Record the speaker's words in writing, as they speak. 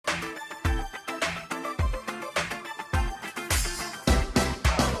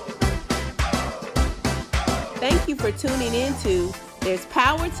Thank you for tuning in to There's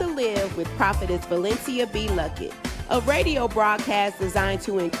Power to Live with Prophetess Valencia B. Luckett, a radio broadcast designed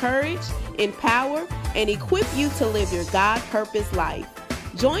to encourage, empower, and equip you to live your God-purposed life.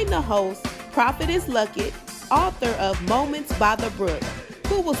 Join the host, Prophetess Luckett, author of Moments by the Brook,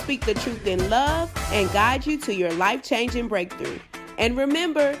 who will speak the truth in love and guide you to your life-changing breakthrough. And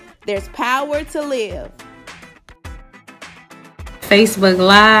remember, there's power to live. Facebook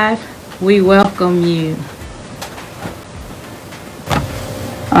Live, we welcome you.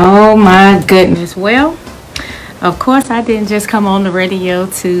 Oh my goodness. Well, of course I didn't just come on the radio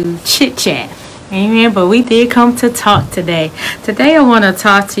to chit chat. Amen. But we did come to talk today. Today I want to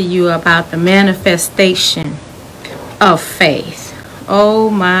talk to you about the manifestation of faith. Oh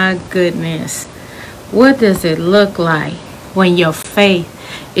my goodness. What does it look like when your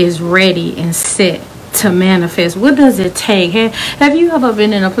faith is ready and set to manifest? What does it take? Have you ever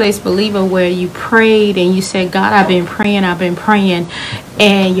been in a place, believer, where you prayed and you said, God, I've been praying,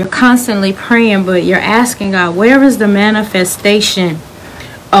 and you're constantly praying, but you're asking God, where is the manifestation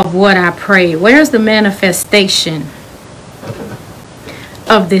of what I prayed? Where's the manifestation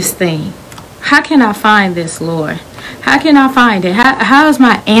of this thing? How can I find this, Lord? How can I find it? How is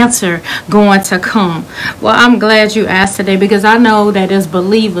my answer going to come? Well, I'm glad you asked today, because I know that as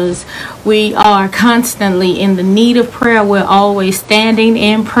believers, we are constantly in the need of prayer. We're always standing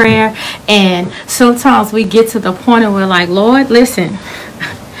in prayer. And sometimes we get to the point where we're like, Lord, listen,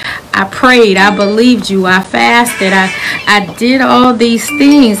 I prayed, I believed you, I fasted, I did all these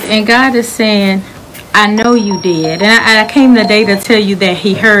things. And God is saying, I know you did. And I came today to tell you that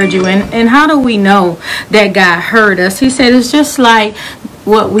he heard you. And how do we know that God heard us? He said it's just like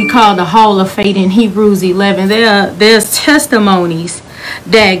what we call the Hall of Faith in Hebrews 11. There's testimonies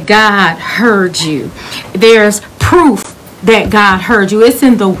that God heard you. There's proof that God heard you. It's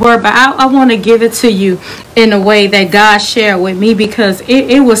in the word. But I want to give it to you in a way that God shared with me, because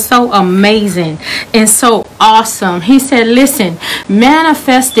it was so amazing and so awesome. He said, listen,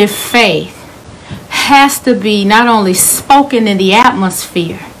 manifested faith has to be not only spoken in the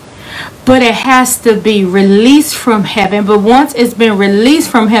atmosphere, but it has to be released from heaven. But once it's been released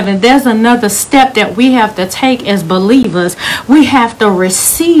from heaven, there's another step that we have to take as believers. We have to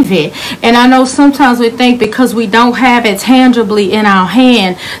receive it. And I know sometimes we think because we don't have it tangibly in our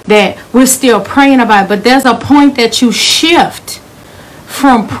hand that we're still praying about it. But there's a point that you shift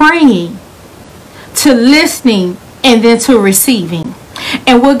from praying to listening and then to receiving.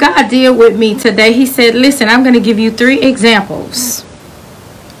 And what God did with me today, he said, listen, I'm going to give you 3 examples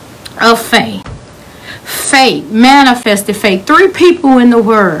of faith. Faith, manifested faith. 3 people in the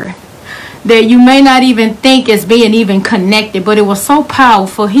word that you may not even think is being even connected, but it was so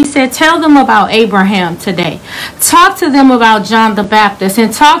powerful. He said, tell them about Abraham today. Talk to them about John the Baptist,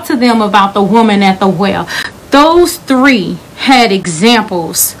 and talk to them about the woman at the well. Those 3 had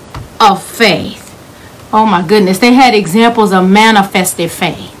examples of faith. Oh my goodness, they had examples of manifested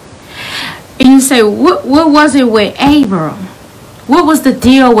faith. And you say, what was it with Abram? What was the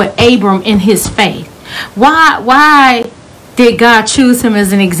deal with Abram in his faith? Why did God choose him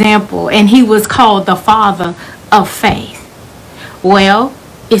as an example and he was called the father of faith? Well,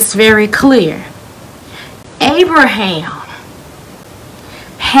 it's very clear. Abraham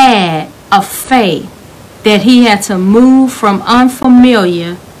had a faith that he had to move from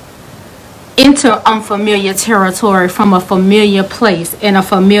unfamiliar into unfamiliar territory, from a familiar place and a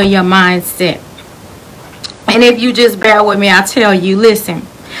familiar mindset. And if you just bear with me, I tell you, listen,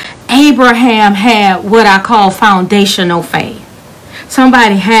 Abraham had what I call foundational faith.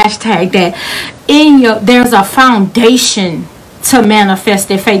 Somebody hashtag that. There's a foundation to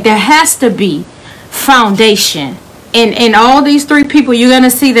manifested faith. There has to be foundation. In all these 3 people, you're going to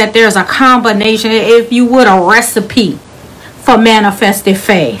see that there's a combination, if you would, a recipe for manifested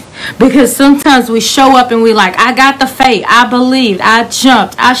faith. Because sometimes we show up and we like, I got the faith, I believed, I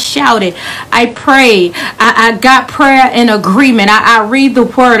jumped, I shouted, I prayed, I got prayer in agreement, I read the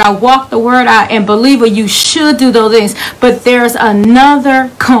word, I walk the word out, and believer, you should do those things. But there's another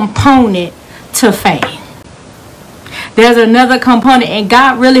component to faith. There's another component, and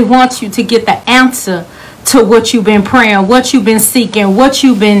God really wants you to get the answer to what you've been praying, what you've been seeking, what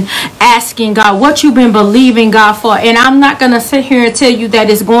you've been asking God, what you've been believing God for. And I'm not going to sit here and tell you that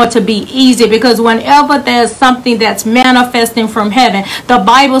it's going to be easy, because whenever there's something that's manifesting from heaven, the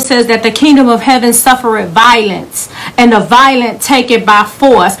Bible says that the kingdom of heaven suffereth violence, and the violent take it by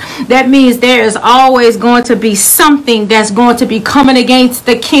force. That means there is always going to be something that's going to be coming against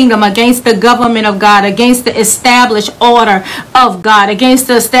the kingdom, against the government of God, against the established order of God, against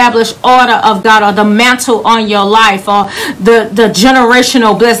the established order of God, or the mantle on your life, or the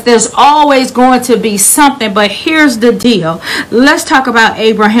generational blessing. There's always going to be something. But here's the deal. Let's talk about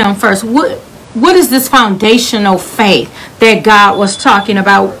Abraham first. What is this foundational faith that God was talking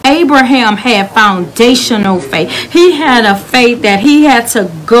about? Abraham had foundational faith. He had a faith that he had to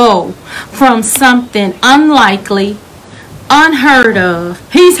go from something unlikely, unheard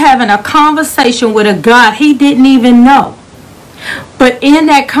of. He's having a conversation with a God he didn't even know. But in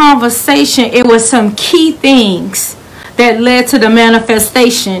that conversation, it was some key things that led to the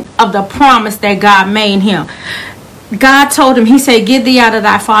manifestation of the promise that God made him. God told him, he said, get thee out of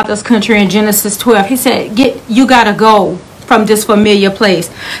thy father's country in Genesis 12. He said, you got to go from this familiar place.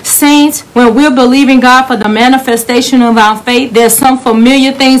 Saints, when we're believing God for the manifestation of our faith, there's some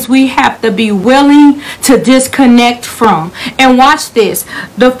familiar things we have to be willing to disconnect from. And watch this,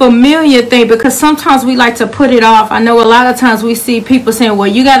 the familiar thing, because sometimes we like to put it off. I know a lot of times we see people saying, well,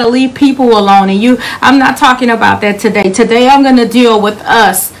 you got to leave people alone. And I'm not talking about that today. Today I'm going to deal with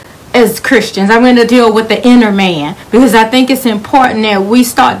us as Christians. I'm going to deal with the inner man, because I think it's important that we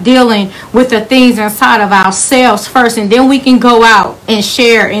start dealing with the things inside of ourselves first, and then we can go out and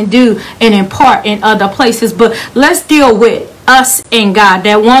share and do and impart in other places. But let's deal with us and God,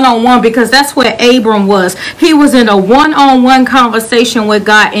 that one-on-one, because that's where Abram was. He was in a one-on-one conversation with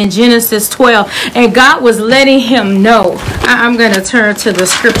God in Genesis 12, and God was letting him know. I'm going to turn to the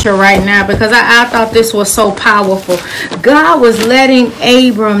scripture right now, because I thought this was so powerful. God was letting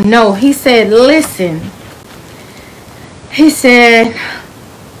Abram know. He said, listen, he said,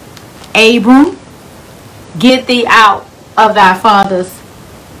 Abram, get thee out of thy father's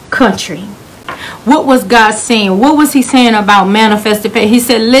country. What was God saying? What was he saying about manifested faith? He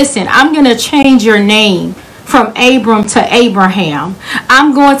said, listen, I'm going to change your name from Abram to Abraham.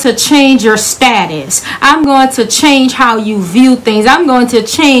 I'm going to change your status. I'm going to change how you view things. I'm going to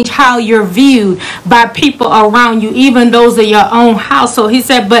change how you're viewed by people around you, even those of your own household. He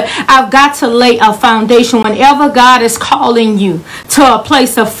said, but I've got to lay a foundation. Whenever God is calling you to a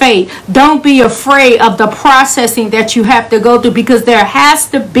place of faith, don't be afraid of the processing that you have to go through, because there has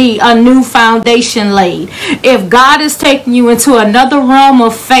to be a new foundation laid. If God is taking you into another realm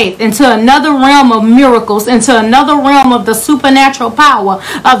of faith, into another realm of miracles, into another realm of the supernatural power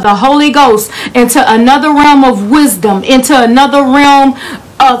of the Holy Ghost, into another realm of wisdom, into another realm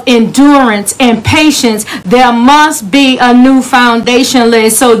of endurance and patience, there must be a new foundation laid.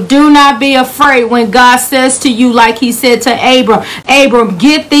 So do not be afraid when God says to you, like he said to Abram,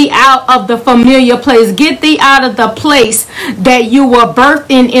 get thee out of the familiar place. Get thee out of the place that you were birthed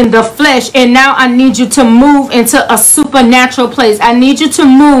in the flesh. And now I need you to move into a supernatural place. I need you to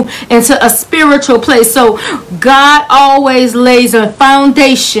move into a spiritual place. So God always lays a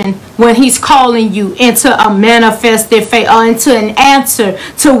foundation when he's calling you into a manifested faith, or into an answer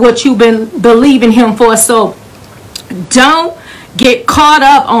to what you've been believing him for. So don't get caught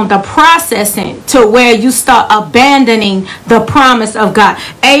up on the processing to where you start abandoning the promise of God.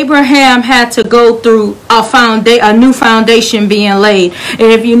 Abraham had to go through a new foundation being laid. And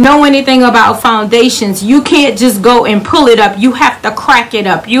if you know anything about foundations, you can't just go and pull it up. You have to crack it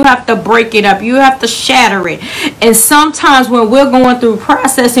up. You have to break it up. You have to shatter it. And sometimes when we're going through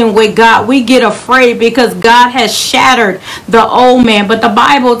processing with God, we get afraid because God has shattered the old man. But the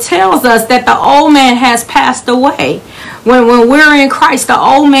Bible tells us that the old man has passed away. When we're in Christ, the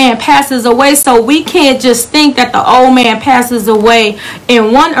old man passes away. So we can't just think that the old man passes away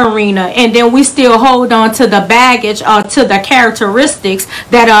in one arena and then we still hold on to the baggage or to the characteristics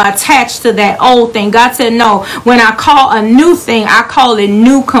that are attached to that old thing. God said, no, when I call a new thing, I call it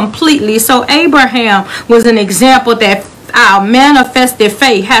new completely. So Abraham was an example that our manifested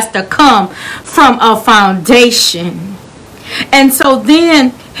faith has to come from a foundation. And so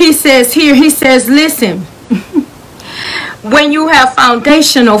then he says here, he says, listen, when you have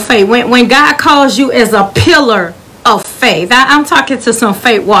foundational faith, when God calls you as a pillar of faith, I'm talking to some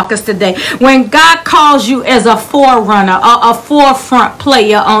faith walkers today. When God calls you as a forerunner or a forefront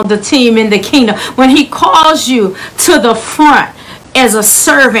player on the team in the kingdom, when he calls you to the front as a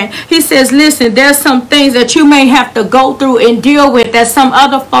servant, he says, listen, there's some things that you may have to go through and deal with that some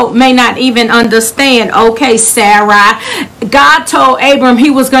other folk may not even understand. Okay, Sarai, God told Abram he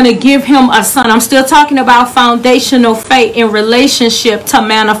was going to give him a son. I'm still talking about foundational faith in relationship to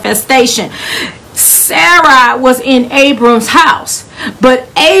manifestation. Sarai was in Abram's house, but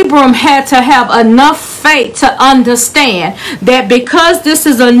Abram had to have enough faith to understand that because this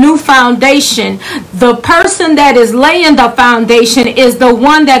is a new foundation, the person that is laying the foundation is the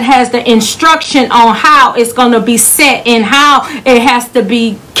one that has the instruction on how it's going to be set and how it has to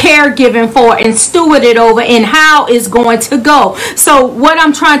be caregiving for and stewarded over and how it's going to go. So what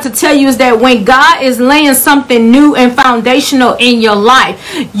I'm trying to tell you is that when God is laying something new and foundational in your life,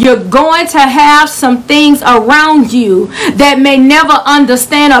 you're going to have some things around you that may never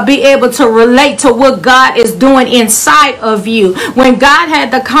understand or be able to relate to what God is doing inside of you. When God had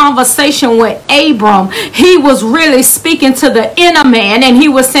the conversation with Abram, he was really speaking to the inner man, and he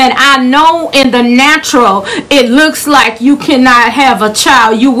was saying, I know in the natural it looks like you cannot have a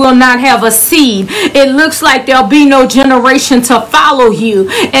child, you will not have a seed, it looks like there'll be no generation to follow you.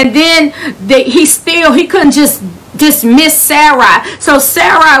 And then he couldn't just dismiss Sarai. So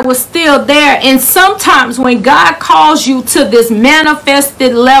Sarai was still there. And sometimes when God calls you to this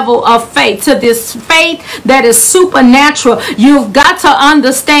manifested level of faith, to this faith that is supernatural, you've got to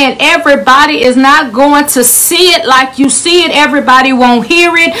understand everybody is not going to see it like you see it. Everybody won't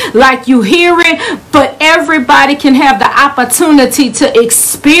hear it like you hear it, but everybody can have the opportunity to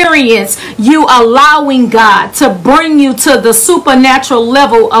experience you allowing God to bring you to the supernatural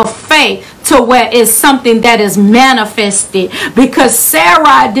level of faith, to where it's something that is manifested. Because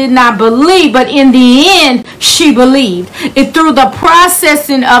Sarai did not believe, but in the end she believed. It through the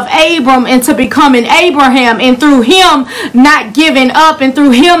processing of Abram into becoming Abraham, and through him not giving up, and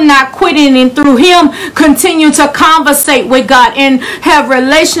through him not quitting, and through him continue to conversate with God and have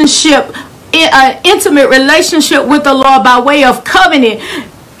intimate relationship with the Lord by way of covenant,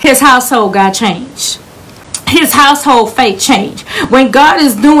 his household got changed. His household faith change. When God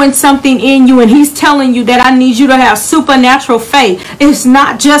is doing something in you and he's telling you that I need you to have supernatural faith, it's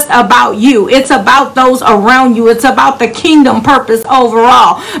not just about you. It's about those around you. It's about the kingdom purpose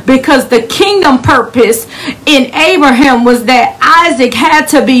overall. Because the kingdom purpose in Abraham was that Isaac had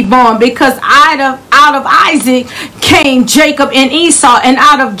to be born, because out of Isaac came Jacob and Esau, and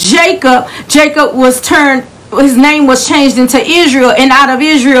out of Jacob his name was changed into Israel, and out of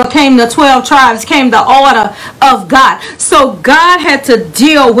Israel came the 12 tribes, came the order of God. So God had to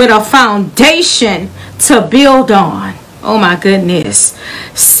deal with a foundation to build on. Oh my goodness.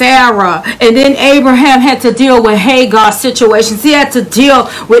 Sarah. And then Abraham had to deal with Hagar's situations. He had to deal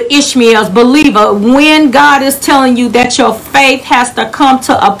with Ishmael's believer. When God is telling you that your faith has to come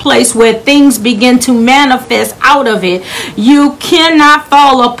to a place where things begin to manifest out of it, you cannot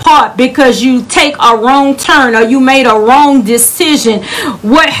fall apart because you take a wrong turn or you made a wrong decision.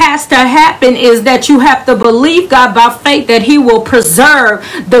 What has to happen is that you have to believe God by faith that he will preserve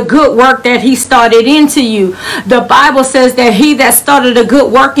the good work that he started into you. The Bible says that he that started a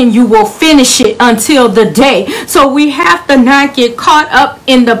good work in you will finish it until the day. So we have to not get caught up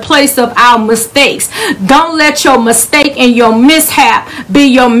in the place of our mistakes. Don't let your mistake and your mishap be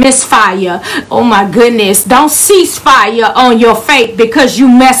your misfire. Oh my goodness. Don't cease fire on your faith because you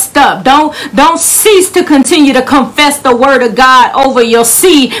messed up. Don't cease to continue to confess the word of God over your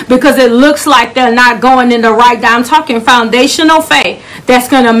seed because it looks like they're not going in the right direction. I'm talking foundational faith that's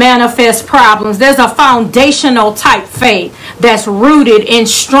going to manifest problems. There's a foundational type faith that's rooted and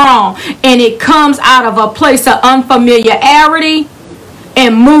strong, and it comes out of a place of unfamiliarity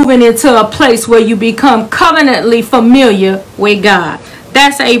and moving into a place where you become covenantly familiar with God.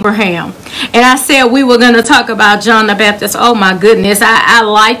 That's Abraham. And I said we were going to talk about John the Baptist. Oh my goodness, I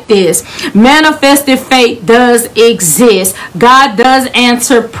like this. Manifested faith does exist. God does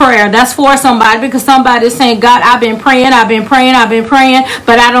answer prayer. That's for somebody, because somebody is saying, God, I've been praying,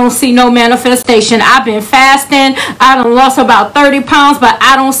 but I don't see no manifestation. I've been fasting. I done lost about 30 pounds, but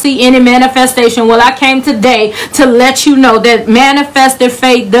I don't see any manifestation. Well, I came today to let you know that manifested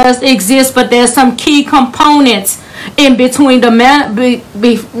faith does exist, but there's some key components in between the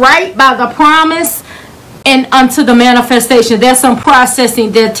right by the promise and unto the manifestation. There's some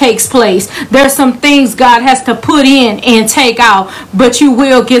processing that takes place. There's some things God has to put in and take out, but you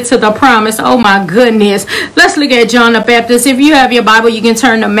will get to the promise. Oh my goodness. Let's look at John the Baptist. If you have your Bible, you can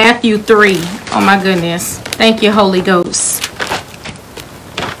turn to Matthew 3. Oh my goodness. Thank you, Holy Ghost.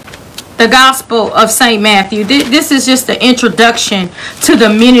 The Gospel of St. Matthew. This is just the introduction to the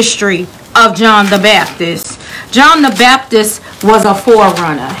ministry of John the Baptist. John the Baptist was a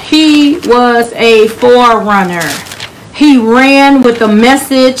forerunner. He was a forerunner. He ran with the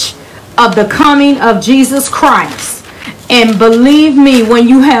message of the coming of Jesus Christ. And believe me, when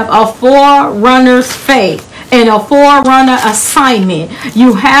you have a forerunner's faith and a forerunner assignment,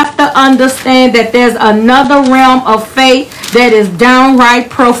 you have to understand that there's another realm of faith that is downright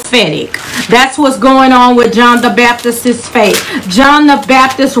prophetic. That's what's going on with John the Baptist's faith. John the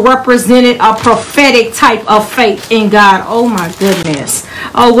Baptist represented a prophetic type of faith in God. Oh my goodness.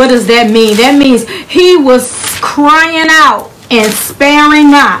 Oh, what does that mean? That means he was crying out and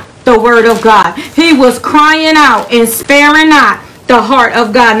sparing not the word of God. He was crying out and sparing not the heart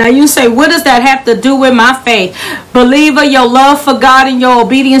of God. Now you say, what does that have to do with my faith? Believer, your love for God and your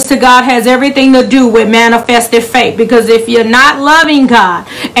obedience to God has everything to do with manifested faith. Because if you're not loving God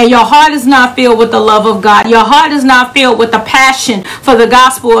and your heart is not filled with the love of God, your heart is not filled with the passion for the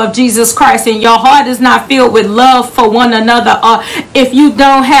gospel of Jesus Christ, and your heart is not filled with love for one another, or if you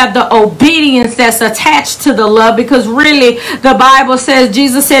don't have the obedience that's attached to the love, because really the Bible says,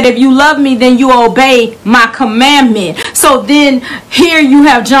 Jesus said, if you love me, then you obey my commandment. So then here you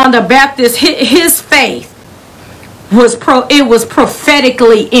have John the Baptist. His faith was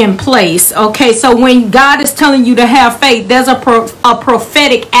prophetically in place. Okay, so when God is telling you to have faith, there's a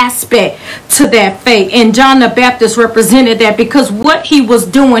prophetic aspect to that faith, and John the Baptist represented that, because what he was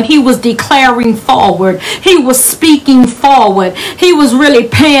doing, he was declaring forward, he was speaking forward, he was really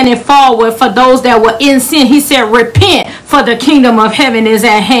paying it forward for those that were in sin. He said, repent, for the kingdom of heaven is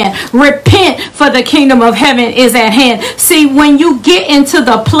at hand. Repent, for the kingdom of heaven is at hand. See, when you get into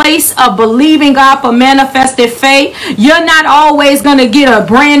the place of believing God for manifested faith, you're not always going to get a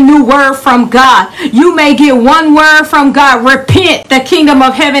brand new word from God. You may get one word from God: repent, the kingdom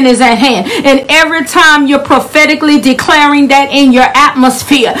of heaven is at hand. And every time you're prophetically declaring that in your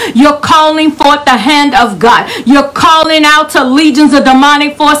atmosphere, you're calling forth the hand of God. You're calling out to legions of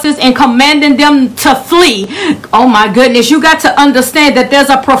demonic forces and commanding them to flee. Oh my goodness, you got to understand that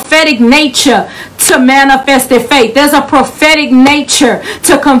there's a prophetic nature to manifested faith. There's a prophetic nature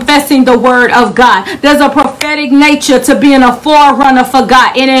to confessing the word of God. There's a prophetic nature to being a forerunner for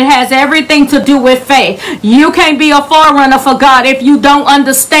God, and it has everything to do with faith. You can't be a forerunner for God if you don't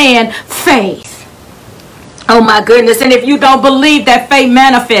understand faith. Oh my goodness. And if you don't believe that faith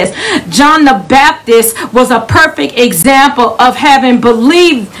manifests, John the Baptist was a perfect example of having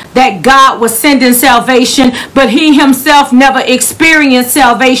believed that God was sending salvation, but he himself never experienced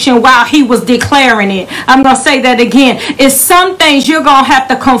salvation while he was declaring it. I'm going to say that again. It's some things you're going to have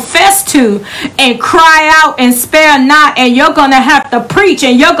to confess to and cry out and spare not, and you're going to have to preach,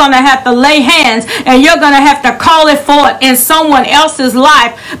 and you're going to have to lay hands, and you're going to have to call it forth in someone else's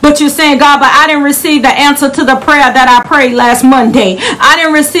life. But you're saying, God, but I didn't receive the answer to the prayer that I prayed last Monday. I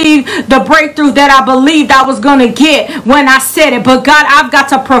didn't receive the breakthrough that I believed I was going to get when I said it. But God, I've got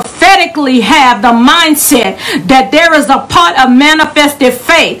to prophetically have the mindset that there is a part of manifested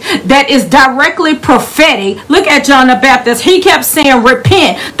faith that is directly prophetic. Look at John the Baptist. He kept saying,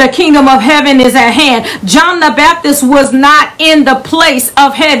 repent, the kingdom of heaven is at hand. John the Baptist was not in the place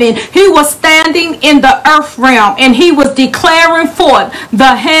of heaven. He was standing in the earth realm, and he was declaring forth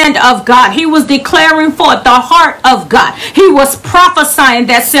the hand of God. He was declaring forth the heart of God. He was prophesying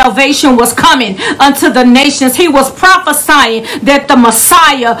that salvation was coming unto the nations. He was prophesying that the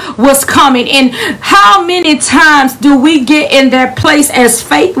Messiah was coming. And how many times do we get in that place as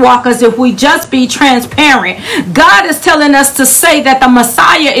faith walkers if we just be transparent? God is telling us to say that the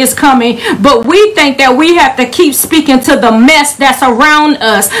Messiah is coming, but we think that we have to keep speaking to the mess that's around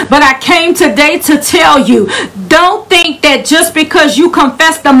us. But I came today to tell you, don't think that just because you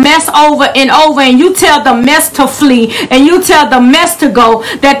confess the mess over and over, and you tell the mess to flee, and you tell the mess to go,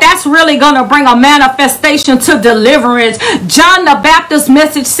 that's really going to bring a manifestation to deliverance. John the Baptist's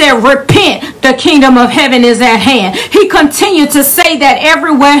message said, repent, the kingdom of heaven is at hand. He continued to say that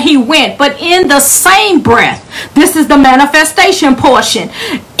everywhere he went. But in the same breath, this is the manifestation portion,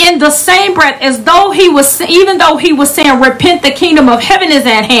 in the same breath, as though he was, even though he was saying, repent, the kingdom of heaven is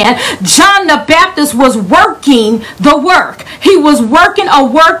at hand, John the Baptist was working the work. He was working a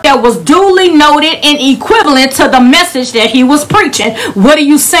work that was duly noted and equivalent to the message that he was preaching. What are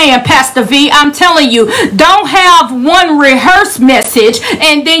you saying, Pastor V? I'm telling you, don't have one rehearsed message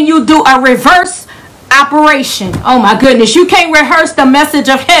and then you do a reverse operation. Oh my goodness, you can't rehearse the message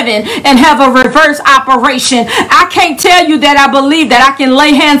of heaven and have a reverse operation. I can't tell you that I believe that I can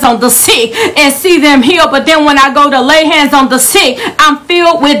lay hands on the sick and see them healed, but then when I go to lay hands on the sick, I'm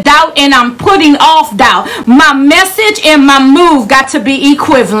filled with doubt and I'm putting off doubt. My message and my move got to be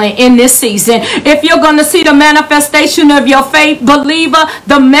equivalent in this season. If you're going to see the manifestation of your faith, believer,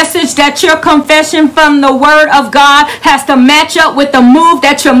 the message that you're confessing from the word of God has to match up with the move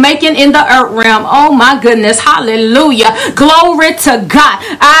that you're making in the earth realm. Oh my goodness. Hallelujah. Glory to God.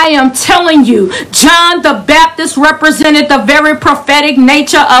 I am telling you, John the Baptist represented the very prophetic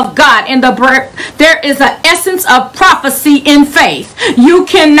nature of God. And there is an essence of prophecy in faith. You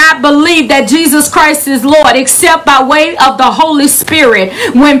cannot believe that Jesus Christ is Lord except by way of the Holy Spirit.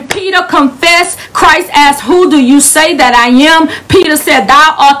 When Peter confessed, Christ asked, who do you say that I am? Peter said,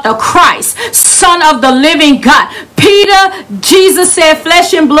 thou art the Christ, Son of the living God. Peter, Jesus said,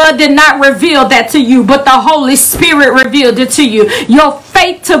 flesh and blood did not reveal that to you, but the Holy Spirit revealed it to you. Your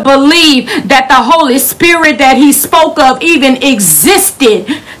faith to believe that the Holy Spirit that he spoke of even existed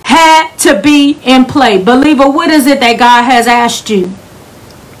had to be in play. Believer, what is it that God has asked you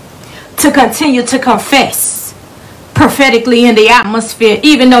to continue to confess prophetically in the atmosphere,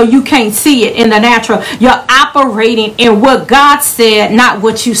 even though you can't see it in the natural? You're operating in what God said, not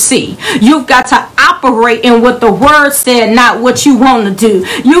what you see. You've got to operate in what the word said, not what you want to do.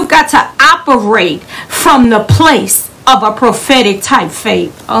 You've got to operate from the place of a prophetic type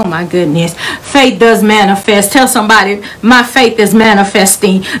faith. Oh my goodness. Faith does manifest. Tell somebody, my faith is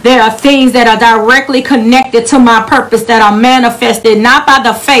manifesting. There are things that are directly connected to my purpose that are manifested, not by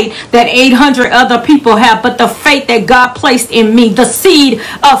the faith that 800 other people have, but the faith that God placed in me, the seed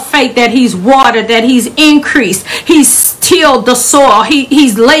of faith that he's watered, that he's increased, he's tilled the soil,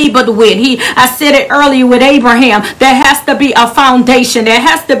 he's labored with. I said it earlier with Abraham, there has to be a foundation, there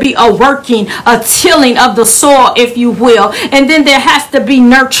has to be a working, a tilling of the soil, if you will, and then there has to be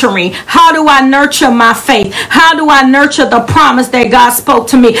nurturing. How do I nurture my faith? How do I nurture the promise that God spoke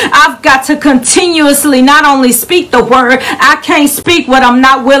to me? I've got to continuously not only speak the word, I can't speak what I'm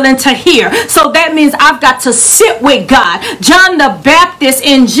not willing to hear. So that means I've got to sit with God. John the Baptist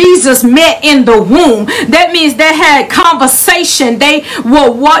and Jesus met in the womb. That means they had conversation. They were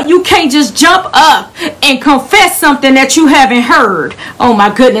what you can't just jump up and confess something that you haven't heard. Oh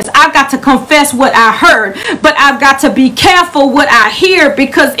my goodness. I've got to confess what I heard, but I've got to be careful what I hear,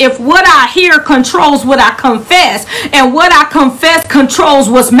 because if what I hear controls what I confess, and what I confess controls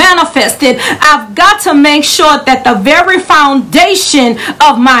what's manifested, I've got to make sure that the very foundation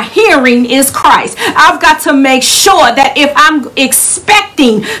of my hearing is Christ. I've got to make sure that if I'm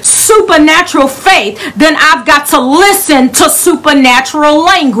expecting supernatural faith, then I've got to listen to supernatural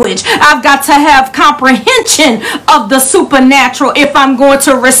language. I've got to have comprehension of the supernatural. If I'm going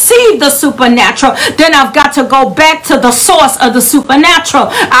to receive the supernatural, then I've got to go back to the source of the supernatural.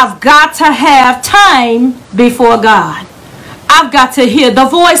 I've got to have time before God. I've got to hear the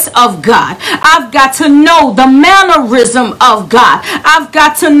voice of God. I've got to know the mannerism of God. I've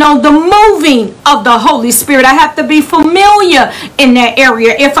got to know the moving of the Holy Spirit. I have to be familiar in that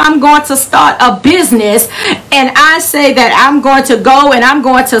area. If I'm going to start a business and I say that I'm going to go and I'm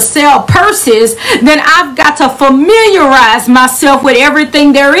going to sell purses, then I've got to familiarize myself with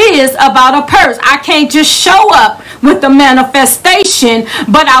everything there is about a purse. I can't just show up with the manifestation,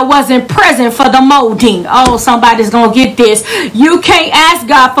 but I wasn't present for the molding. Oh, somebody's going to get this. You can't ask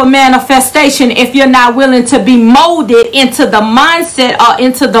God for manifestation if you're not willing to be molded into the mindset or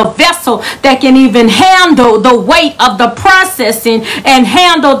into the vessel that can even handle the weight of the processing and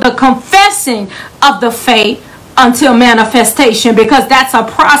handle the confessing of the faith until manifestation, because that's a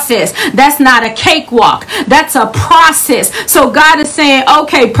process. That's not a cakewalk. That's a process. So God is saying,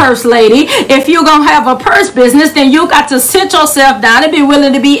 okay, purse lady, if you're going to have a purse business, then you got to sit yourself down and be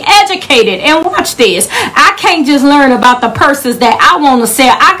willing to be educated. And watch this. I can't just learn about the purses that I want to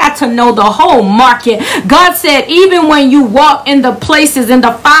sell. I got to know the whole market. God said, even when you walk in the places in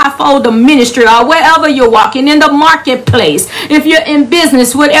the fivefold of ministry, or wherever you're walking in the marketplace, if you're in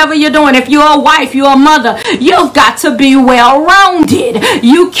business, whatever you're doing, if you're a wife, you're a mother, you've got to be well-rounded.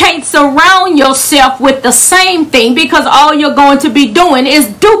 You can't surround yourself with the same thing, because all you're going to be doing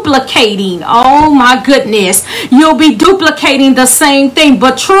is duplicating. Oh my goodness. You'll be duplicating the same thing,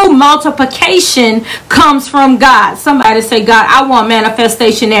 but true multiplication comes from God. Somebody say, God, I want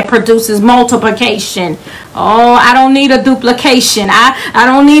manifestation that produces multiplication. Oh, I don't need a duplication. I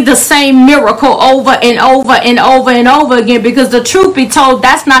don't need the same miracle over and over and over and over again, because the truth be told,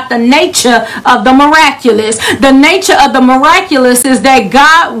 that's not the nature of the miraculous. The nature of the miraculous is that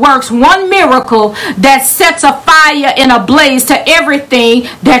God works one miracle that sets a fire and a blaze to everything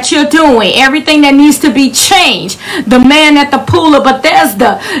that you're doing, everything that needs to be changed. The man at the pool of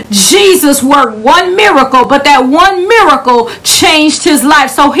Bethesda, Jesus worked one miracle, but that one miracle changed his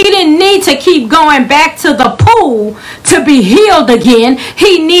life. So he didn't need to keep going back to the pool to be healed again.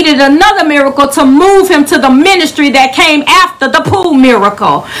 He needed another miracle to move him to the ministry that came after the pool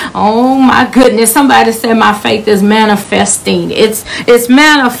miracle. Oh my goodness. Somebody said my faith is manifesting. It's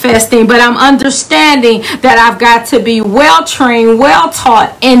manifesting, but I'm understanding that I've got to be well trained, well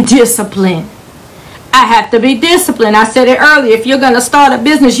taught, and disciplined. I have to be disciplined. I said it earlier. If you're going to start a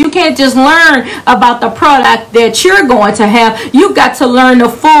business, you can't just learn about the product that you're going to have. You got to learn the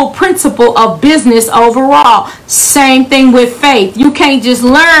full principle of business overall. Same thing with faith. You can't just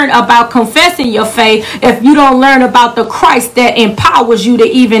learn about confessing your faith if you don't learn about the Christ that empowers you to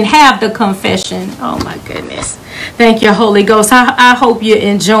even have the confession. Oh my goodness. Thank you, Holy Ghost. I hope you're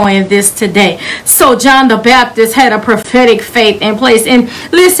enjoying this today. So John the Baptist had a prophetic faith in place. And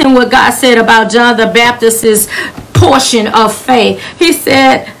listen what God said about John the Baptist's portion of faith. He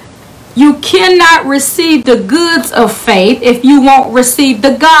said, you cannot receive the goods of faith if you won't receive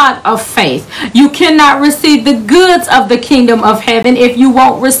the God of faith. You cannot receive the goods of the kingdom of heaven if you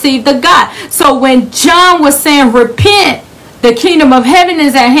won't receive the God. So when John was saying repent, the kingdom of heaven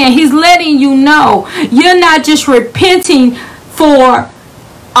is at hand, he's letting you know you're not just repenting for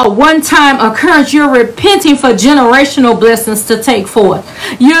a one-time occurrence. You're repenting for generational blessings to take forth.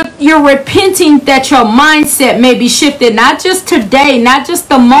 You're repenting that your mindset may be shifted, not just today, not just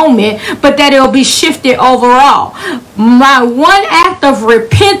the moment, but that it'll be shifted overall. My one act of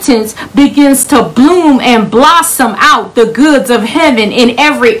repentance begins to bloom and blossom out the goods of heaven in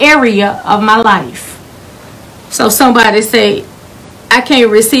every area of my life. So somebody say, I can't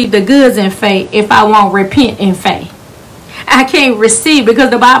receive the goods in faith if I won't repent in faith. I can't receive, because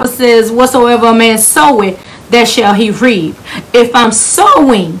the Bible says, whatsoever a man soweth, that shall he reap. If I'm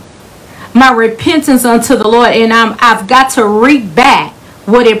sowing my repentance unto the Lord, and I've got to reap back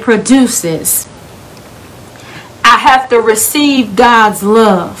what it produces, I have to receive God's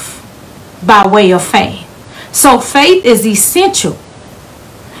love by way of faith. So faith is essential.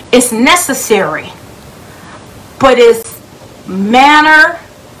 It's necessary. But its manner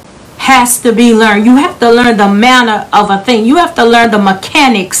has to be learned. You have to learn the manner of a thing. You have to learn the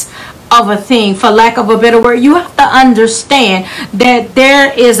mechanics of a thing, for lack of a better word. You have to understand that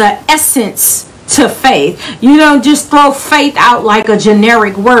there is an essence to faith. You don't just throw faith out like a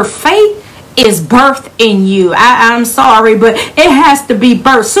generic word. Faith is birth in you. I'm sorry, but it has to be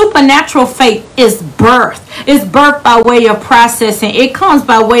birth. Supernatural faith is birth. It's birth by way of processing. It comes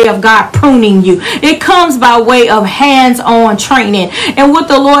by way of God pruning you. It comes by way of hands-on training. And what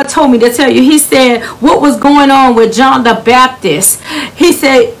the Lord told me to tell you, he said what was going on with John the Baptist. He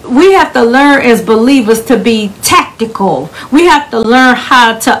said we have to learn as believers to be tactical. We have to learn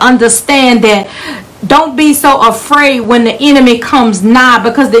how to understand that. Don't be so afraid when the enemy comes nigh,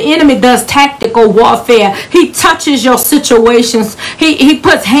 because the enemy does tactical warfare. He touches your situations. He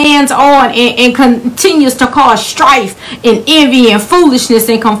puts hands on and continues to cause strife and envy and foolishness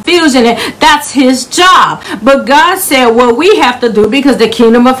and confusion. And that's his job. But God said what we have to do, because the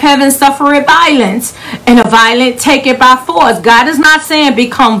kingdom of heaven suffereth violence, and the violent take it by force. God is not saying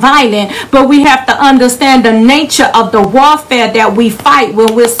become violent, but we have to understand the nature of the warfare that we fight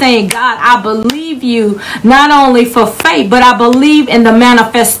when we're saying, God, I believe you not only for faith, but I believe in the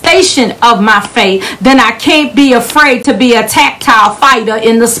manifestation of my faith. Then I can't be afraid to be a tactile fighter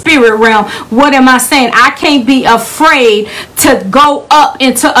in the spirit realm. What am I saying? I can't be afraid to go up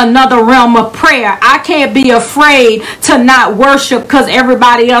into another realm of prayer. I can't be afraid to not worship because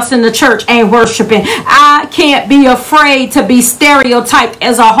everybody else in the church ain't worshiping. I can't be afraid to be stereotyped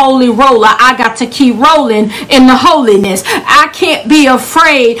as a holy roller. I got to keep rolling in the holiness. I can't be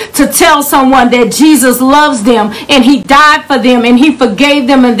afraid to tell someone that Jesus loves them and he died for them and he forgave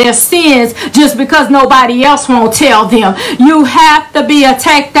them of their sins just because nobody else won't tell them. You have to be a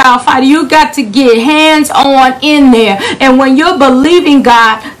tactile fighter. You got to get hands on in there. And when you're believing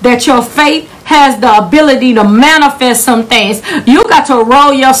God that your faith has the ability to manifest some things, you got to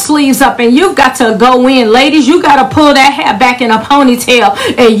roll your sleeves up and you got to go in. Ladies, you got to pull that hair back in a ponytail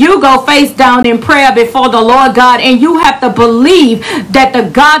and you go face down in prayer before the Lord God, and you have to believe that the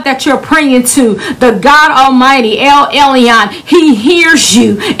God that you're praying to, the God Almighty, El Elyon, he hears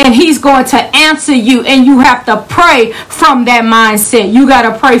you and he's going to answer you, and you have to pray from that mindset. You got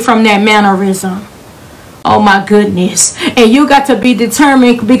to pray from that mannerism. Oh my goodness. And you got to be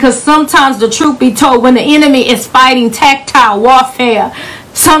determined, because sometimes, the truth be told, when the enemy is fighting tactile warfare,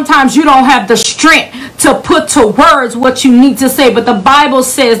 sometimes you don't have the strength to put to words what you need to say. But the Bible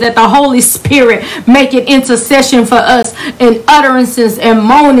says that the Holy Spirit make an intercession for us in utterances and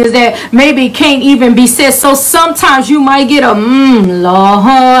moanings that maybe can't even be said. So sometimes you might get a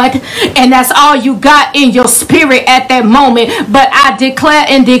Lord, and that's all you got in your spirit at that moment. But I declare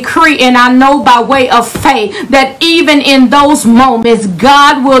and decree, and I know by way of faith, that even in those moments,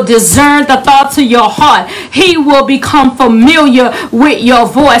 God will discern the thoughts of your heart. He will become familiar with your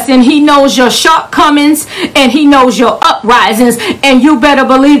your voice, and he knows your shortcomings, and he knows your uprisings, and you better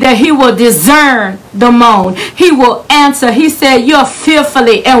believe that he will discern the moan. He will answer. He said, you're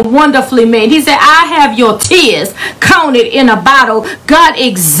fearfully and wonderfully made. He said, I have your tears counted in a bottle. God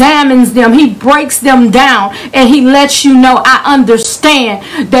examines them. He breaks them down, and he lets you know, I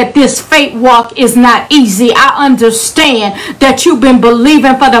understand that this faith walk is not easy. I understand that you've been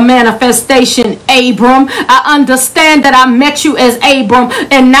believing for the manifestation, Abram. I understand that I met you as Abram,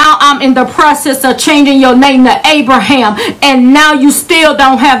 and now I'm in the process of changing your name to Abraham, and now you still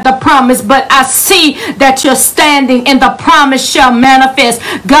don't have the promise, but I see that you're standing and the promise shall manifest.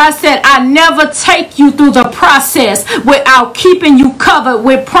 God said, I never take you through the process without keeping you covered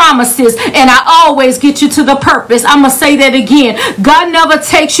with promises, and I always get you to the purpose. I'm going to say that again. God never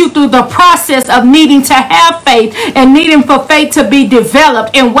takes you through the process of needing to have faith and needing for faith to be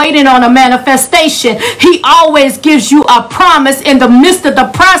developed and waiting on a manifestation. He always gives you a promise in the midst of the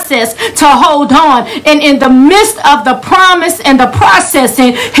process to hold on, and in the midst of the promise and the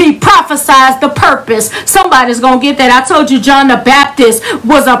processing, he prophesies the purpose. Somebody's gonna get that. I told you John the Baptist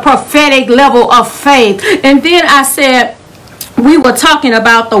was a prophetic level of faith. And then I said, we were talking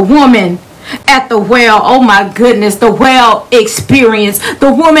about the woman at the well. Oh my goodness, the well experience.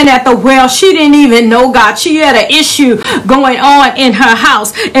 The woman at the well, she didn't even know God. She had an issue going on in her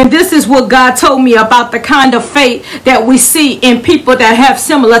house. And this is what God told me about the kind of faith that we see in people that have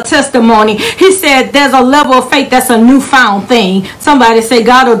similar testimony. He said there's a level of faith that's a newfound thing. Somebody say,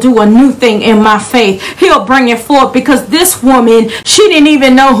 God will do a new thing in my faith. He'll bring it forth, because this woman, she didn't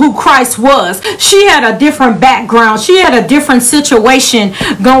even know who Christ was. She had a different background. She had a different situation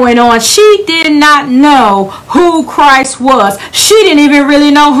going on. She did not know who Christ was. She didn't even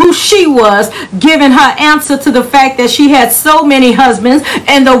really know who she was, giving her answer to the fact that she had so many husbands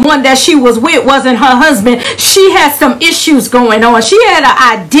and the one that she was with wasn't her husband. She had some issues going on. She had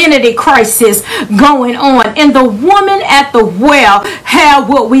an identity crisis going on. And the woman at the well had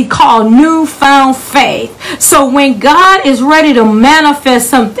what we call newfound faith. So when God is ready to manifest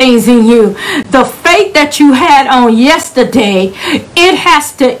some things in you, the faith that you had on yesterday, it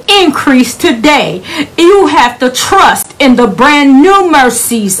has to increase today. You have to trust in the brand new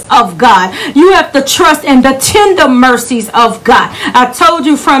mercies of God. You have to trust in the tender mercies of God. I told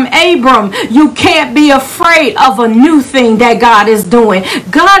you from Abram, you can't be afraid of a new thing that God is doing.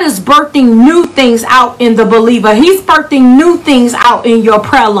 God is birthing new things out in the believer. He's birthing new things out in your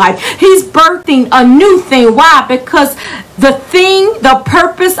prayer life. He's birthing a new thing. Why? Because the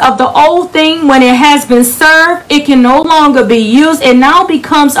purpose of the old thing, when it has been served, it can no longer be used. It now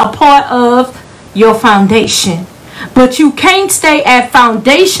becomes a part of your foundation. But you can't stay at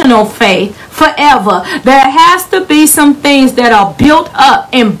foundational faith forever. There has to be some things that are built up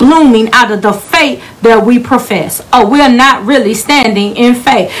and blooming out of the faith that we profess, or we're not really standing in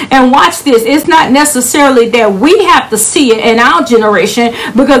faith. And watch this. It's not necessarily that we have to see it in our generation,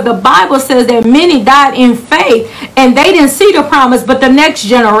 because the Bible says that many died in faith and they didn't see the promise, but the next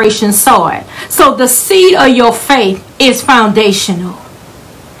generation saw it. So the seed of your faith is foundational.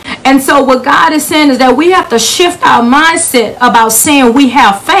 And so what God is saying is that we have to shift our mindset about saying we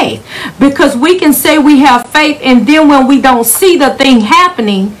have faith, because we can say we have faith, and then when we don't see the thing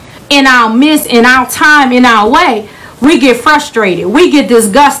happening in our midst, in our time, in our way, we get frustrated. We get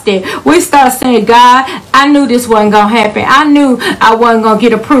disgusted. We start saying, God, I knew this wasn't going to happen. I knew I wasn't going to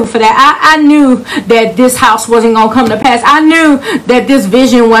get approved for that. I knew that this house wasn't going to come to pass. I knew that this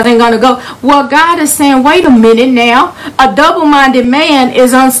vision wasn't going to go. Well, God is saying, wait a minute now. A double-minded man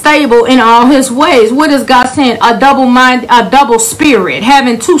is unstable in all his ways. What is God saying? A double spirit,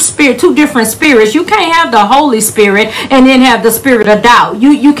 having two different spirits. You can't have the Holy Spirit and then have the spirit of doubt.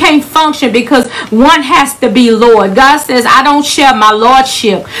 You can't function, because one has to be Lord. God says, I don't share my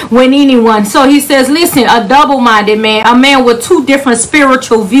lordship with anyone. So he says, listen, a double-minded man, a man with two different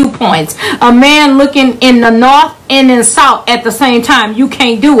spiritual viewpoints, a man looking in the north and in south at the same time. You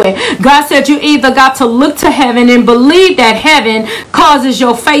can't do it. God said you either got to look to heaven and believe that heaven causes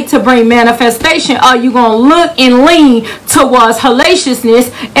your faith to bring manifestation, or you're going to look and lean towards hellaciousness,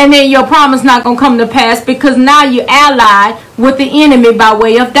 and then your promise not going to come to pass, because now you're allied with the enemy by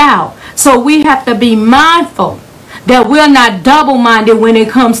way of doubt. So we have to be mindful that we're not double-minded when it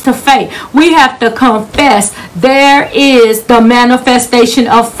comes to faith. We have to confess there is the manifestation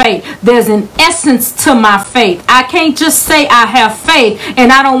of faith. There's an essence to my faith. I can't just say I have faith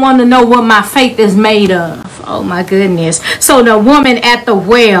and I don't want to know what my faith is made of. Oh my goodness. So the woman at the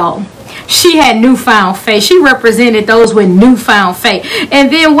well, she had newfound faith. She represented those with newfound faith.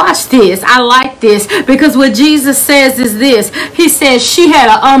 And then watch this. I like this, because what Jesus says is this. He says she had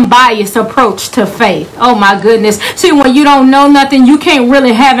an unbiased approach to faith. Oh my goodness. See, when you don't know nothing, you can't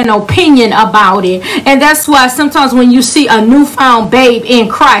really have an opinion about it. And that's why sometimes when you see a newfound babe in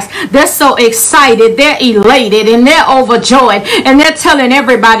Christ, they're so excited, they're elated, and they're overjoyed, and they're telling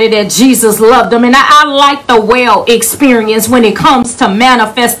everybody that Jesus loved them. And I like the well experience when it comes to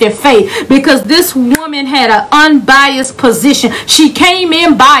manifested faith, because this woman had an unbiased position. She came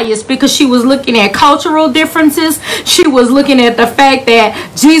in biased because she was looking at cultural differences. She was looking at the fact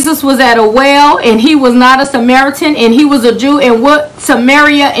that Jesus was at a well and he was not a Samaritan and he was a Jew, and what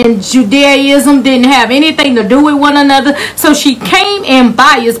Samaria and Judaism didn't have anything to do with one another. So she came in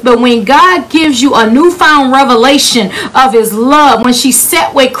biased. But when God gives you a newfound revelation of his love, when she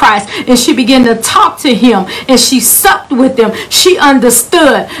sat with Christ and she began to talk to him and she supped with him, she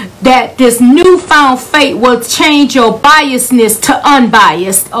understood that this newfound faith will change your biasness to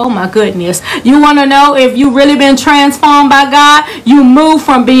unbiased. Oh my goodness. You want to know if you really been transformed by God? You move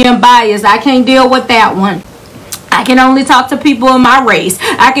from being biased. I can't deal with that one. I can only talk to people in my race.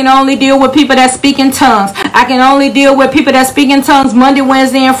 I can only deal with people that speak in tongues. I can only deal with people that speak in tongues Monday,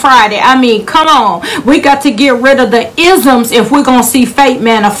 Wednesday, and Friday. I mean, come on. We got to get rid of the isms if we're going to see faith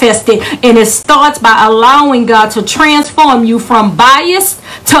manifested. And it starts by allowing God to transform you from biased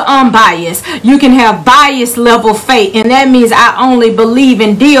to unbiased. You can have bias level faith, and that means I only believe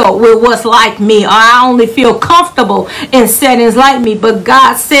and deal with what's like me, or I only feel comfortable in settings like me. But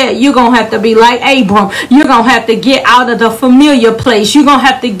God said you're going to have to be like Abram. You're going to have to get out of the familiar place. You're going to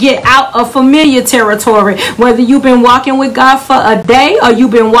have to get out of familiar territory. Whether you've been walking with God for a day or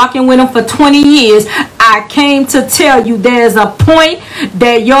you've been walking with him for 20 years, I came to tell you there's a point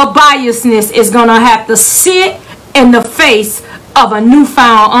that your biasness is going to have to sit in the face of a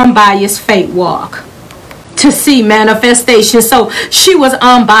newfound unbiased faith walk to see manifestation. So she was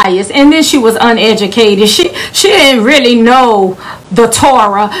unbiased, and then she was uneducated. She didn't really know the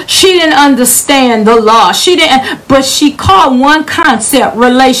Torah. She didn't understand the law. But she called one concept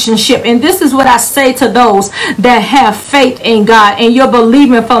relationship. And this is what I say to those that have faith in God and you're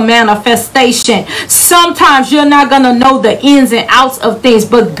believing for manifestation. Sometimes you're not going to know the ins and outs of things,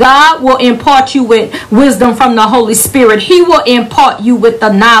 but God will impart you with wisdom from the Holy Spirit. He will impart you with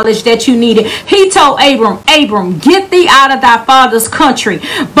the knowledge that you needed. He told Abram, get thee out of thy father's country.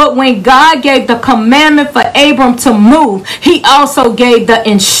 But when God gave the commandment for Abram to move, he also gave the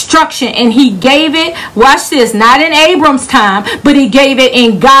instruction, and he gave it, watch this, not in Abram's time, but he gave it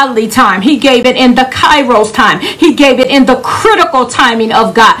in godly time. He gave it in the Kairos time. He gave it in the critical timing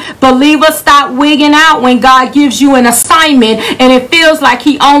of God. Believers, stop wigging out when God gives you an assignment and it feels like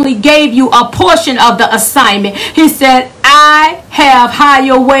he only gave you a portion of the assignment. He said, I have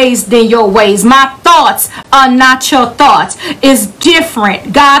higher ways than your ways. My thoughts are not your thoughts. It's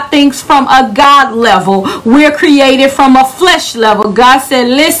different. God thinks from a God level. We're created from a flesh level. God said,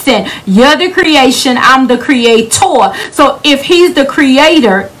 listen, you're the creation, I'm the creator. So if he's the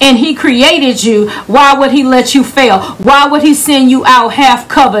creator and he created you, why would he let you fail? Why would he send you out half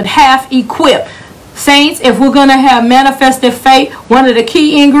covered, half equipped? Saints, if we're going to have manifested faith, one of the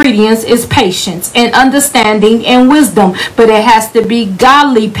key ingredients is patience and understanding and wisdom. But it has to be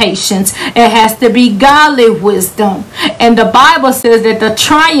godly patience. It has to be godly wisdom. And the Bible says that the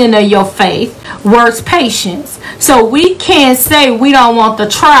trying of your faith works patience. So we can't say we don't want the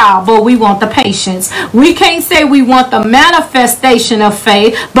trial, but we want the patience. We can't say we want the manifestation of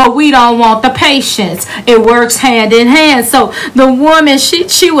faith, but we don't want the patience. It works hand in hand. So the woman,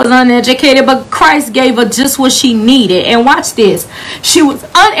 she was uneducated, but Christ gave her just what she needed. And watch this. She was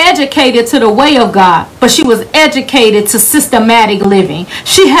uneducated to the way of God, but she was educated to systematic living.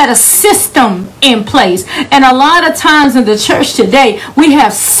 She had a system in place. And a lot of times in the church today, we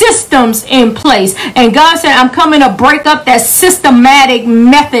have systems in place. And God said, I'm coming to break up that systematic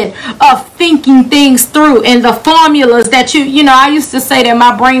method of thinking things through and the formulas that you know, I used to say that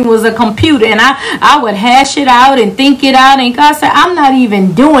my brain was a computer and I would hash it out and think it out. And God said, I'm not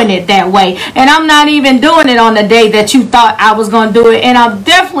even doing it that way. And I'm not even doing it on the day that you thought I was going to do it. And I'm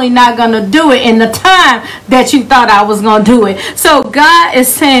definitely not going to do it in the time that you thought I was going to do it. So God is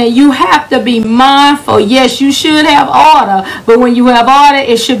saying you have to be mindful. Yes, you should have order. But when you have order,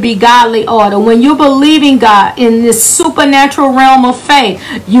 it should be godly order. When you believe in God in this supernatural realm of faith,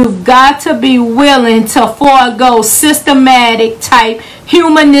 you've got to be willing to forego systematic type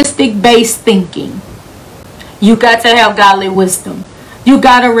humanistic based thinking. You got to have godly wisdom. You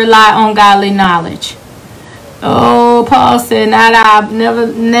got to rely on godly knowledge. Oh, Paul said, not I,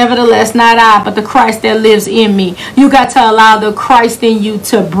 nevertheless, not I, but the Christ that lives in me. You got to allow the Christ in you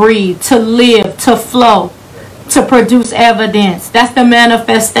to breathe, to live, to flow, to produce evidence. That's the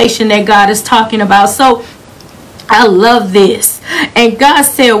manifestation that God is talking about. So I love this. And God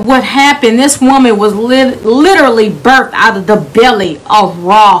said what happened, this woman was literally birthed out of the belly of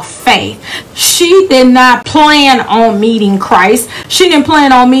raw faith. She did not plan on meeting Christ. She didn't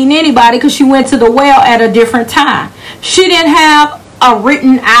plan on meeting anybody because she went to the well at a different time. She didn't have a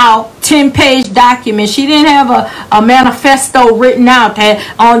written out 10-page document. She didn't have a manifesto written out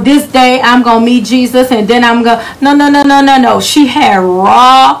that on this day I'm going to meet Jesus and then I'm going to... No. She had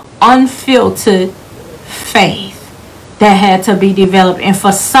raw, unfiltered faith that had to be developed. And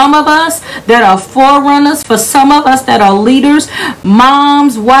for some of us that are forerunners, for some of us that are leaders,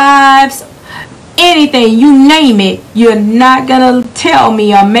 moms, wives, anything, you name it, you're not going to tell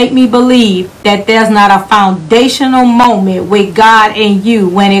me or make me believe that there's not a foundational moment with God and you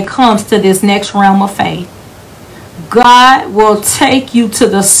when it comes to this next realm of faith. God will take you to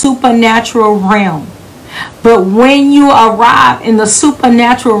the supernatural realm. But when you arrive in the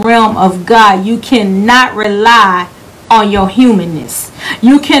supernatural realm of God, you cannot rely on your humanness.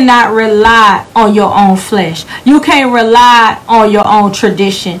 You cannot rely on your own flesh. You can't rely on your own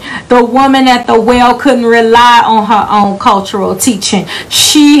tradition. The woman at the well couldn't rely on her own cultural teaching.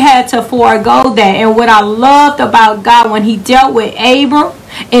 She had to forego that. And what I loved about God when he dealt with Abram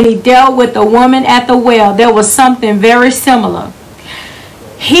and he dealt with the woman at the well, there was something very similar.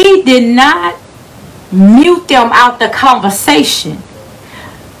 He did not mute them out the conversation,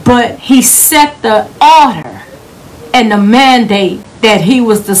 but he set the order and the mandate that he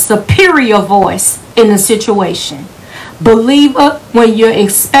was the superior voice in the situation. Believer, when you're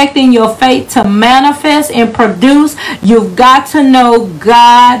expecting your faith to manifest and produce, you've got to know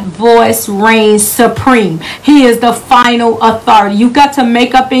God's voice reigns supreme. He is the final authority. You've got to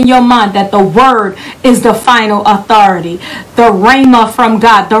make up in your mind that the word is the final authority. The rhema from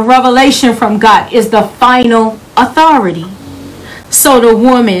God, the revelation from God is the final authority. So the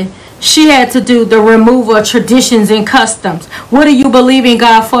woman, she had to do the removal of traditions and customs. What do you believe in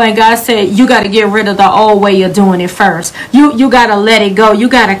God for? And God said, you got to get rid of the old way of doing it first. You got to let it go. You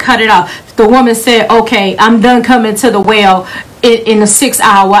got to cut it off. The woman said, okay, I'm done coming to the well in the 6th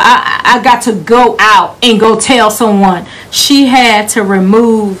hour. I got to go out and go tell someone. She had to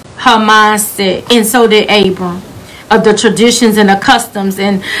remove her mindset. And so did Abram. Of the traditions and the customs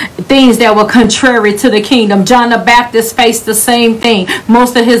and things that were contrary to the kingdom. John the Baptist faced the same thing.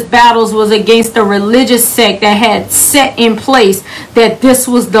 Most of his battles was against the religious sect that had set in place that this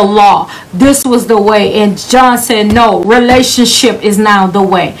was the law, this was the way. And John said, no, relationship is now the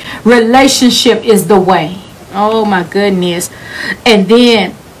way. Relationship is the way. Oh my goodness. And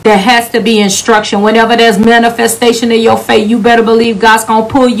then there has to be instruction. Whenever there's manifestation in your faith, you better believe God's going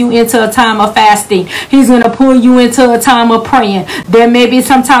to pull you into a time of fasting. He's going to pull you into a time of praying. There may be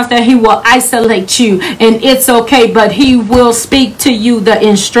sometimes that he will isolate you, and it's okay, but he will speak to you the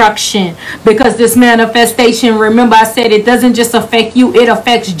instruction. Because this manifestation, remember I said, it doesn't just affect you, it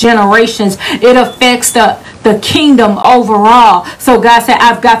affects generations. It affects the kingdom overall. So God said,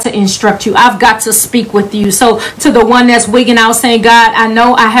 I've got to instruct you. I've got to speak with you. So to the one that's wigging out saying, God, I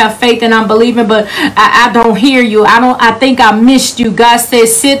know I have faith and I'm believing, but I don't hear you. I think I missed you. God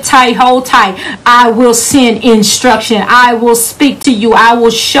says, sit tight, hold tight. I will send instruction. I will speak to you. I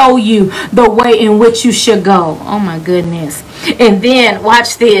will show you the way in which you should go. Oh my goodness. And then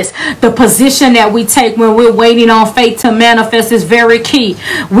watch this. The position that we take when we're waiting on faith to manifest is very key.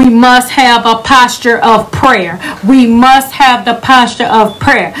 We must have a posture of prayer. We must have the posture of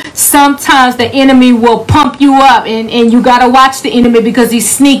prayer. Sometimes the enemy will pump you up, and you got to watch the enemy because he's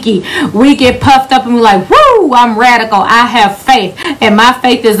sneaky. We get puffed up and we're like, woo, I'm radical. I have faith, and my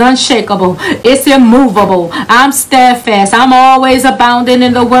faith is unshakable. It's immovable. I'm steadfast. I'm always abounding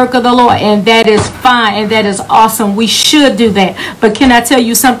in the work of the Lord, and that is fine, and that is awesome. We should do that. But can I tell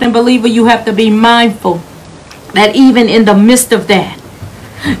you something, believer? You have to be mindful that even in the midst of that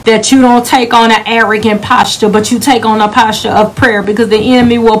you don't take on an arrogant posture, but you take on a posture of prayer, because the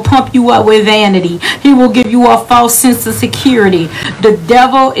enemy will pump you up with vanity. He will give you a false sense of security. The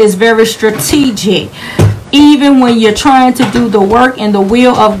devil is very strategic. Even when you're trying to do the work and the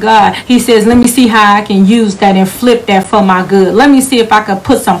will of God, he says, let me see how I can use that and flip that for my good. Let me see if I can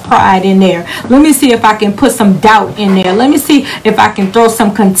put some pride in there. Let me see if I can put some doubt in there. Let me see if I can throw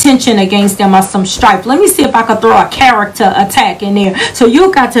some contention against them or some strife. Let me see if I can throw a character attack in there. So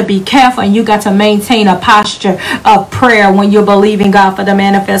you got to be careful, and you got to maintain a posture of prayer when you're believing God for the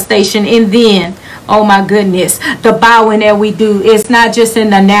manifestation. And then Oh my goodness. The bowing that we do, it's not just in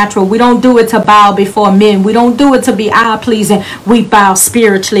the natural. We don't do it to bow before men. We don't do it to be eye pleasing. We bow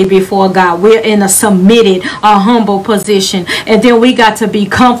spiritually before God. We're in a submitted, a humble position. And then we got to be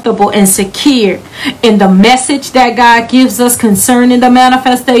comfortable and secure in the message that God gives us concerning the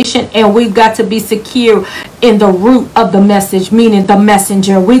manifestation. And we've got to be secure in the root of the message, meaning the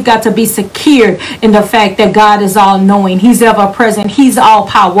messenger. We've got to be secure in the fact that God is all knowing. He's ever present. He's all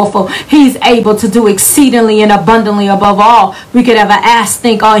powerful. He's able to do exceedingly and abundantly above all we could ever ask,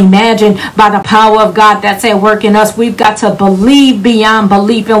 think, or imagine by the power of God that's at work in us. We've got to believe beyond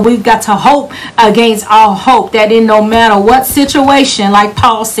belief, and we've got to hope against all hope, that in no matter what situation, like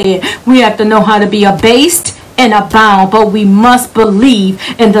Paul said, we have to know how to be abased and abound, but we must believe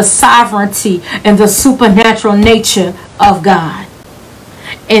in the sovereignty and the supernatural nature of God.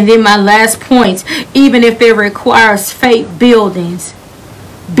 And then my last point, even if it requires faith building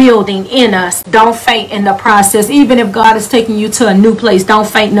in us, don't faint in the process. Even if God is taking you to a new place, don't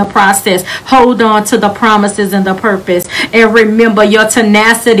faint in the process. Hold on to the promises and the purpose. And remember, your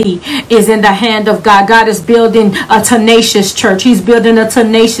tenacity is in the hand of God. God is building a tenacious church. He's building a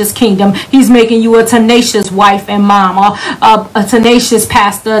tenacious kingdom. He's making you a tenacious wife and mom, a tenacious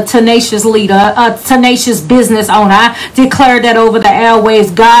pastor, a tenacious leader, a tenacious business owner. I declare that over the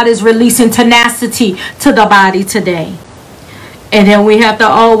airwaves. God is releasing tenacity to the body today. And then we have to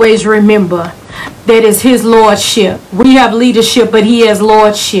always remember that it's his lordship. We have leadership, but he has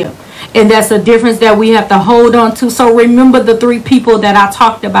lordship. And that's a difference that we have to hold on to. So remember the three people that I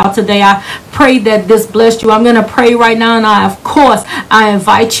talked about today. I pray that this blessed you. I'm going to pray right now. And I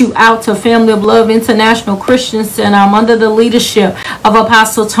invite you out to Family of Love International Christian Center. I'm under the leadership of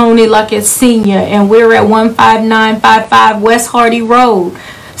Apostle Tony Luckett Sr. And we're at 15955 West Hardy Road,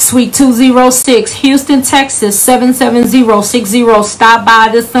 Suite 206, Houston, Texas, 77060. Stop by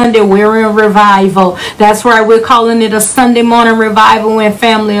this Sunday. We're in revival. That's right. We're calling it a Sunday morning revival and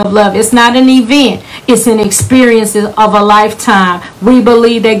Family of Love. It's not an event. It's an experience of a lifetime. We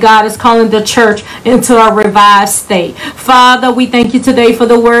believe that God is calling the church into a revived state. Father, we thank you today for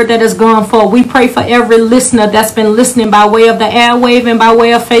the word that has gone forth. We pray for every listener that's been listening by way of the airwave and by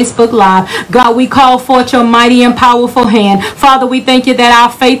way of Facebook Live. God, we call forth your mighty and powerful hand. Father, we thank you that our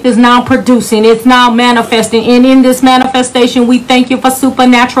faith is now producing. It's now manifesting. And in this manifestation, we thank you for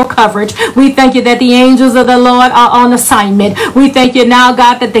supernatural coverage. We thank you that the angels of the Lord are on assignment. We thank you now,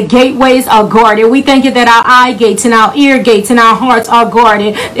 God, that the gateways are guarded. We thank you that our eye gates and our ear gates and our hearts are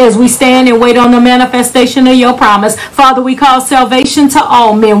guarded as we stand and wait on the manifestation of your promise. Father, we call salvation to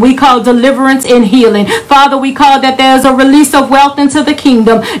all men. We call deliverance and healing. Father, we call that there's a release of wealth into the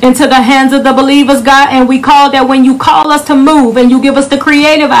kingdom, into the hands of the believers, God. And we call that when you call us to move and you give us the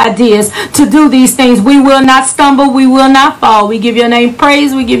creative ideas to do these things, we will not stumble, we will not fall. We give your name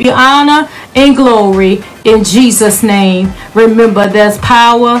praise, we give you honor and glory in Jesus' name. Remember, there's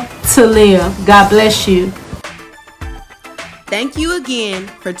power to live. God bless you. Thank you again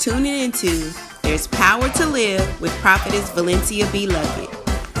for tuning into There's Power to Live with Prophetess Valencia B. Luckett.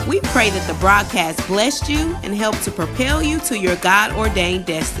 We pray that the broadcast blessed you and helped to propel you to your God-ordained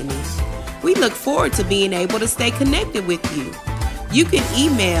destiny. We look forward to being able to stay connected with you. You can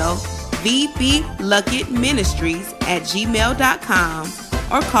email vbluckettministries@gmail.com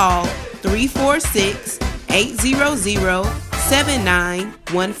or call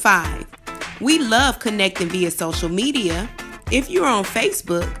 346-800-7915. We love connecting via social media. If you are on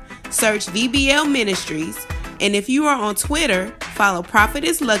Facebook, search VBL Ministries. And if you are on Twitter, follow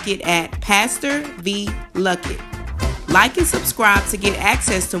Prophetess Luckett at Pastor V. Luckett. Like and subscribe to get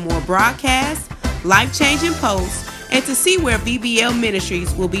access to more broadcasts, life-changing posts, and to see where VBL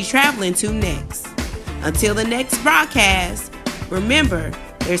Ministries will be traveling to next. Until the next broadcast, remember,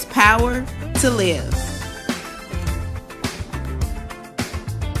 there's power to live.